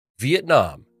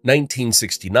Vietnam,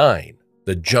 1969.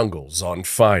 The jungle's on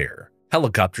fire.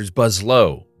 Helicopters buzz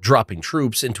low, dropping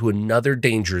troops into another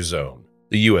danger zone.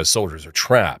 The U.S. soldiers are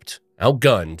trapped,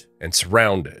 outgunned, and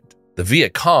surrounded. The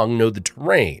Viet Cong know the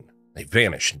terrain. They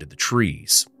vanish into the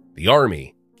trees. The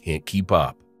army can't keep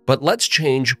up. But let's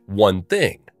change one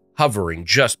thing. Hovering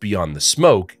just beyond the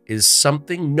smoke is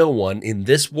something no one in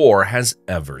this war has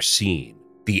ever seen.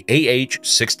 The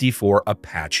AH-64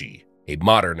 Apache, a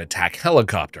modern attack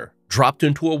helicopter, dropped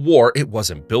into a war it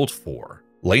wasn't built for.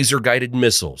 Laser-guided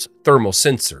missiles, thermal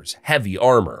sensors, heavy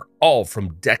armor, all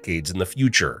from decades in the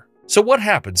future. So what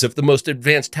happens if the most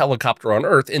advanced helicopter on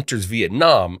Earth enters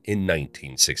Vietnam in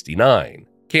 1969?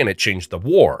 Can it change the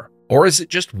war, or is it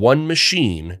just one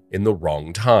machine in the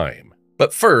wrong time?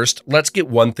 But first, let's get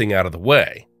one thing out of the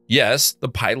way. Yes, the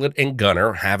pilot and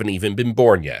gunner haven't even been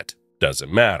born yet.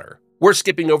 Doesn't matter. We're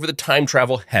skipping over the time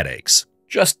travel headaches.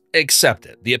 Just accept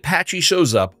it. The Apache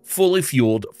shows up fully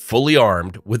fueled, fully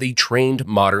armed, with a trained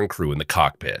modern crew in the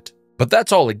cockpit. But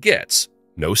that's all it gets.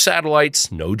 No satellites,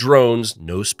 no drones,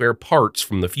 no spare parts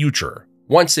from the future.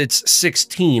 Once its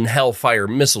 16 Hellfire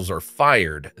missiles are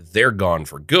fired, they're gone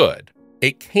for good.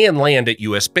 It can land at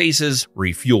US bases,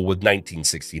 refuel with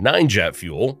 1969 jet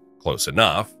fuel, close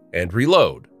enough, and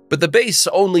reload. But the base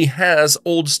only has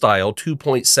old-style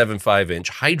 2.75-inch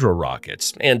hydro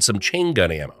rockets and some chain gun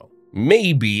ammo.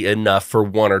 Maybe enough for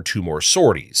one or two more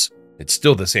sorties. It's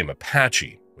still the same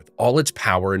Apache, with all its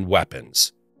power and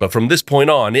weapons. But from this point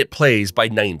on, it plays by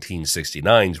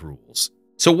 1969's rules.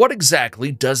 So what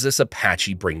exactly does this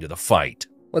Apache bring to the fight?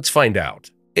 Let's find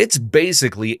out. It's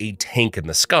basically a tank in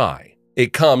the sky.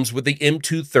 It comes with the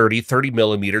M230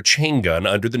 30mm chain gun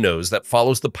under the nose that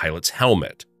follows the pilot's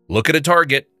helmet. Look at a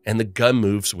target, and the gun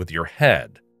moves with your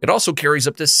head. It also carries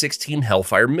up to 16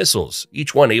 Hellfire missiles,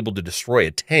 each one able to destroy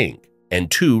a tank,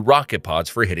 and 2 rocket pods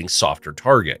for hitting softer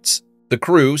targets. The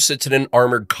crew sits in an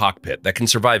armored cockpit that can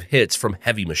survive hits from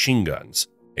heavy machine guns.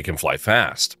 It can fly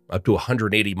fast, up to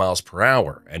 180 miles per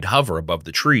hour, and hover above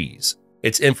the trees.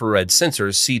 Its infrared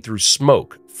sensors see through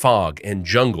smoke, fog, and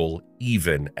jungle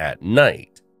even at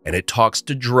night. And it talks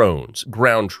to drones,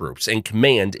 ground troops, and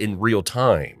command in real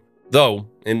time. Though,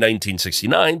 in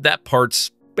 1969, that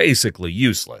part's basically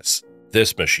useless.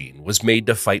 This machine was made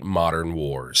to fight modern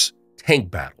wars.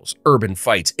 Tank battles, urban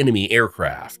fights, enemy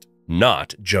aircraft.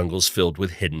 Not jungles filled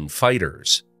with hidden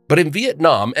fighters. But in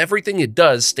Vietnam, everything it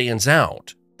does stands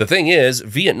out. The thing is,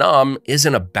 Vietnam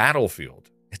isn't a battlefield.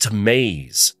 It's a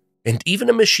maze. And even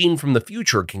a machine from the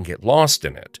future can get lost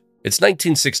in it. It's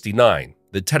 1969.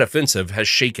 The Tet Offensive has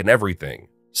shaken everything.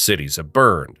 Cities have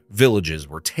burned, villages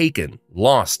were taken,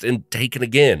 lost, and taken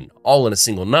again, all in a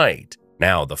single night.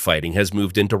 Now the fighting has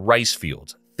moved into rice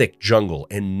fields, thick jungle,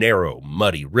 and narrow,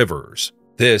 muddy rivers.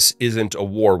 This isn't a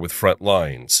war with front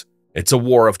lines. It's a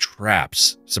war of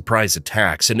traps, surprise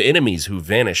attacks, and enemies who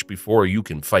vanish before you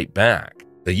can fight back.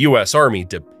 The US Army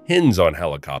depends on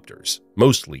helicopters,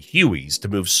 mostly Hueys, to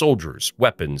move soldiers,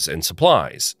 weapons, and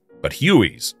supplies. But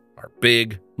Hueys are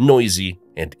big, noisy,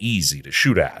 and easy to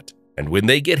shoot at. And when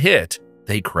they get hit,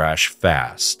 they crash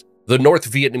fast. The North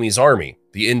Vietnamese Army,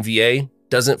 the NVA,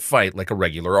 doesn't fight like a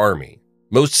regular army.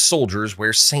 Most soldiers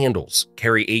wear sandals,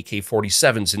 carry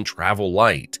AK-47s, and travel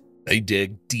light. They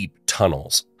dig deep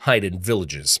tunnels, hide in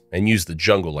villages, and use the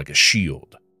jungle like a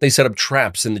shield. They set up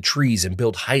traps in the trees and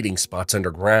build hiding spots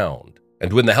underground.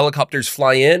 And when the helicopters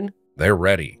fly in, they're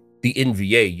ready. The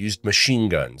NVA used machine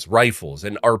guns, rifles,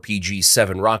 and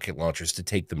RPG-7 rocket launchers to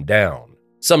take them down.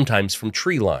 Sometimes from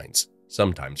tree lines,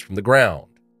 sometimes from the ground.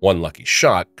 One lucky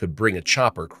shot could bring a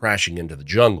chopper crashing into the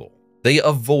jungle. They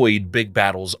avoid big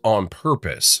battles on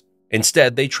purpose.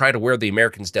 Instead, they try to wear the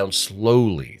Americans down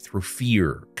slowly through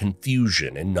fear,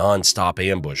 confusion, and non-stop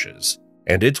ambushes.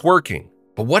 And it's working.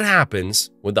 But what happens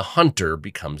when the hunter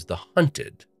becomes the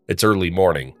hunted? It's early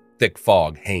morning. Thick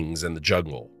fog hangs in the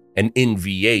jungle. An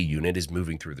NVA unit is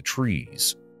moving through the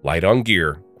trees. Light on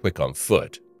gear, quick on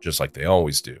foot, just like they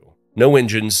always do. No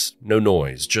engines, no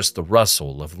noise, just the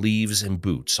rustle of leaves and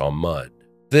boots on mud.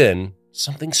 Then,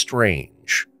 something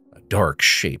strange. A dark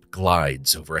shape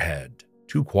glides overhead.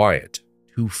 Too quiet,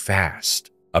 too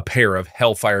fast. A pair of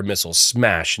Hellfire missiles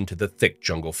smash into the thick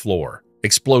jungle floor.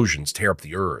 Explosions tear up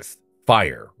the earth.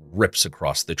 Fire rips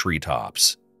across the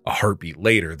treetops. A heartbeat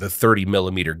later, the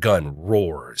 30mm gun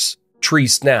roars.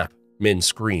 Trees snap, men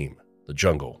scream. The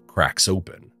jungle cracks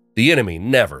open. The enemy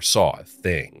never saw a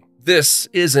thing. This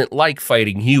isn't like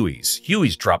fighting Hueys.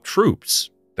 Hueys drop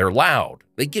troops. They're loud.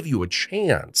 They give you a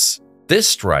chance. This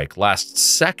strike lasts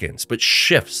seconds but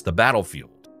shifts the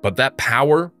battlefield. But that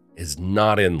power is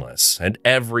not endless, and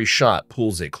every shot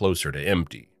pulls it closer to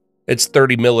empty. Its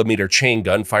 30mm chain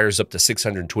gun fires up to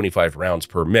 625 rounds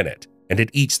per minute, and it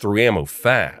eats through ammo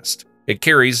fast. It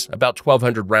carries about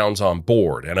 1,200 rounds on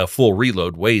board, and a full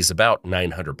reload weighs about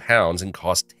 900 pounds and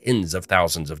costs tens of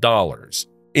thousands of dollars.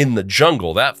 In the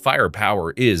jungle, that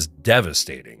firepower is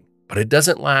devastating, but it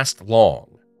doesn't last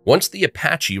long. Once the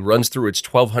Apache runs through its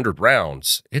 1,200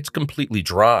 rounds, it's completely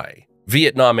dry.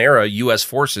 Vietnam-era U.S.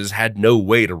 forces had no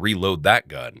way to reload that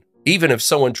gun. Even if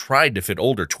someone tried to fit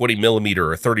older 20mm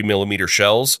or 30mm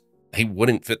shells, they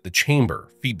wouldn't fit the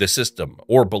chamber, feed the system,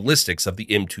 or ballistics of the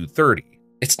M230.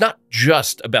 It's not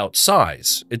just about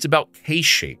size, it's about case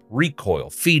shape, recoil,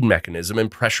 feed mechanism, and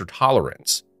pressure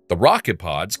tolerance. The rocket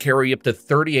pods carry up to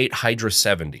 38 Hydra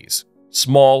 70s,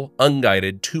 small,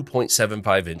 unguided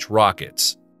 2.75-inch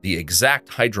rockets. The exact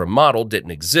Hydra model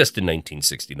didn't exist in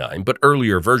 1969, but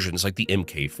earlier versions like the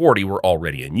Mk-40 were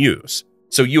already in use.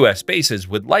 So US bases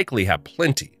would likely have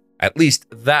plenty. At least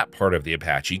that part of the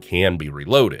Apache can be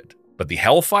reloaded. But the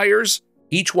Hellfires?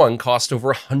 Each one cost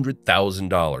over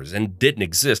 $100,000 and didn't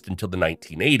exist until the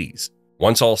 1980s.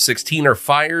 Once all 16 are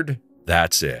fired,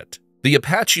 that's it. The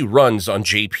Apache runs on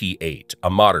JP-8, a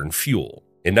modern fuel.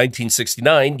 In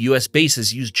 1969, US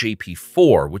bases used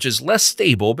JP-4, which is less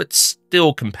stable but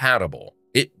still compatible.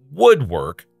 It would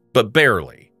work, but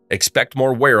barely. Expect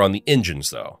more wear on the engines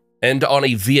though. And on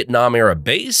a Vietnam-era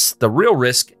base, the real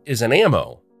risk isn't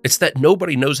ammo. It's that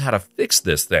nobody knows how to fix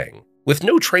this thing. With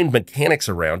no trained mechanics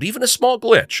around, even a small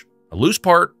glitch, a loose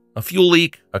part, a fuel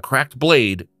leak, a cracked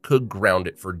blade could ground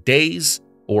it for days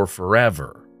or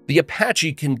forever. The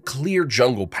Apache can clear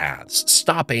jungle paths,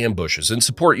 stop ambushes, and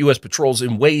support US patrols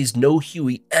in ways no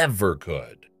Huey ever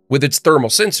could. With its thermal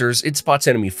sensors, it spots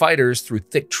enemy fighters through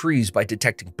thick trees by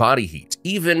detecting body heat,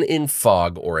 even in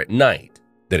fog or at night.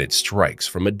 Then it strikes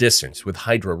from a distance with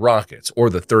Hydra rockets or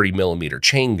the 30mm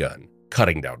chain gun,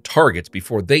 cutting down targets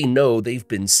before they know they've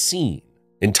been seen.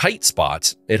 In tight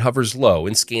spots, it hovers low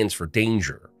and scans for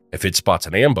danger. If it spots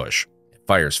an ambush, it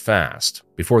fires fast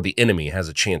before the enemy has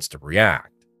a chance to react.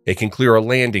 It can clear a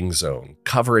landing zone,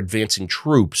 cover advancing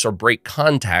troops, or break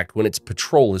contact when its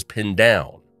patrol is pinned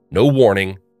down. No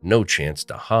warning, no chance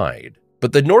to hide.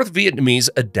 But the North Vietnamese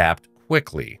adapt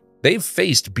quickly. They've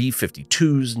faced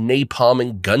B-52s, napalm,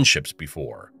 and gunships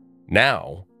before.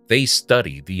 Now, they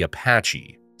study the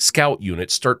Apache. Scout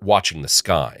units start watching the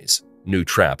skies. New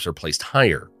traps are placed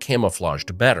higher,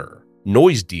 camouflaged better.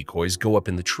 Noise decoys go up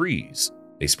in the trees.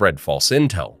 They spread false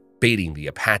intel, baiting the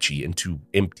Apache into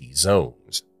empty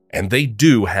zones. And they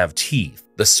do have teeth.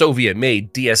 The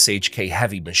Soviet-made DSHK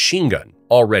heavy machine gun,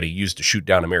 already used to shoot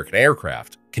down American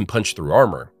aircraft, can punch through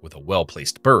armor with a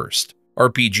well-placed burst.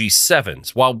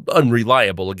 RPG-7s, while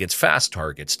unreliable against fast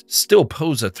targets, still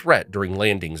pose a threat during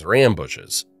landings or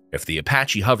ambushes. If the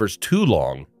Apache hovers too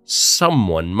long,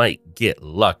 someone might get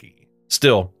lucky.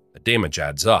 Still, the damage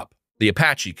adds up. The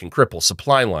Apache can cripple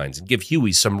supply lines and give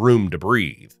Huey some room to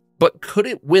breathe. But could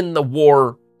it win the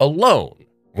war alone?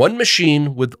 One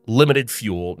machine with limited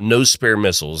fuel, no spare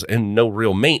missiles, and no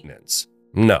real maintenance?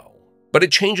 No. But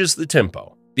it changes the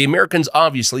tempo. The Americans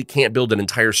obviously can't build an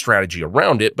entire strategy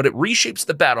around it, but it reshapes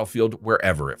the battlefield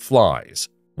wherever it flies.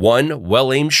 One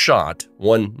well-aimed shot,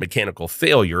 one mechanical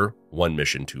failure, one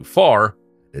mission too far,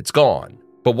 it's gone.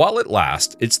 But while it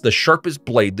lasts, it's the sharpest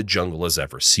blade the jungle has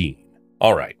ever seen.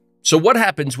 Alright, so what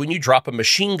happens when you drop a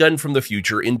machine gun from the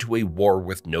future into a war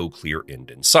with no clear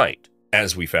end in sight?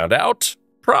 As we found out,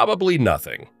 probably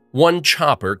nothing. One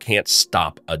chopper can't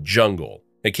stop a jungle.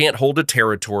 It can't hold a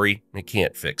territory, it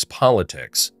can't fix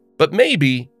politics. But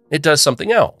maybe it does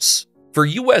something else. For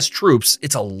US troops,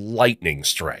 it's a lightning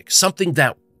strike, something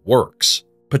that works.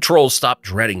 Patrols stop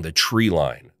dreading the tree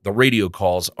line. The radio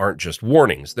calls aren't just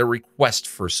warnings, they're requests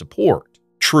for support.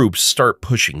 Troops start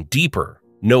pushing deeper,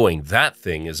 knowing that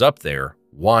thing is up there,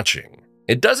 watching.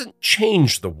 It doesn't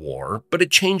change the war, but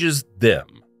it changes them.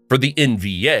 For the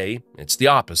NVA, it's the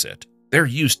opposite. They're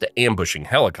used to ambushing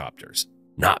helicopters,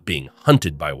 not being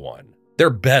hunted by one. Their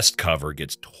best cover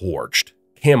gets torched.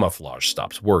 Camouflage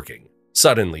stops working.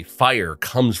 Suddenly, fire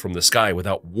comes from the sky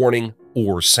without warning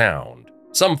or sound.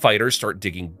 Some fighters start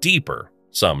digging deeper.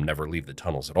 Some never leave the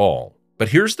tunnels at all. But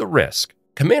here's the risk.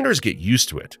 Commanders get used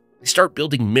to it. They start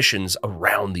building missions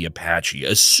around the Apache,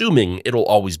 assuming it'll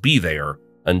always be there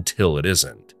until it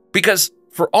isn't. Because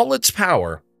for all its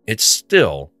power, it's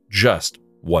still just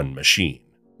one machine.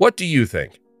 What do you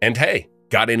think? And hey,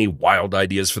 got any wild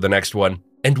ideas for the next one?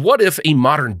 And what if a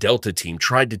modern Delta team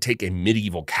tried to take a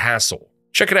medieval castle?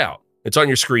 Check it out. It's on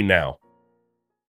your screen now.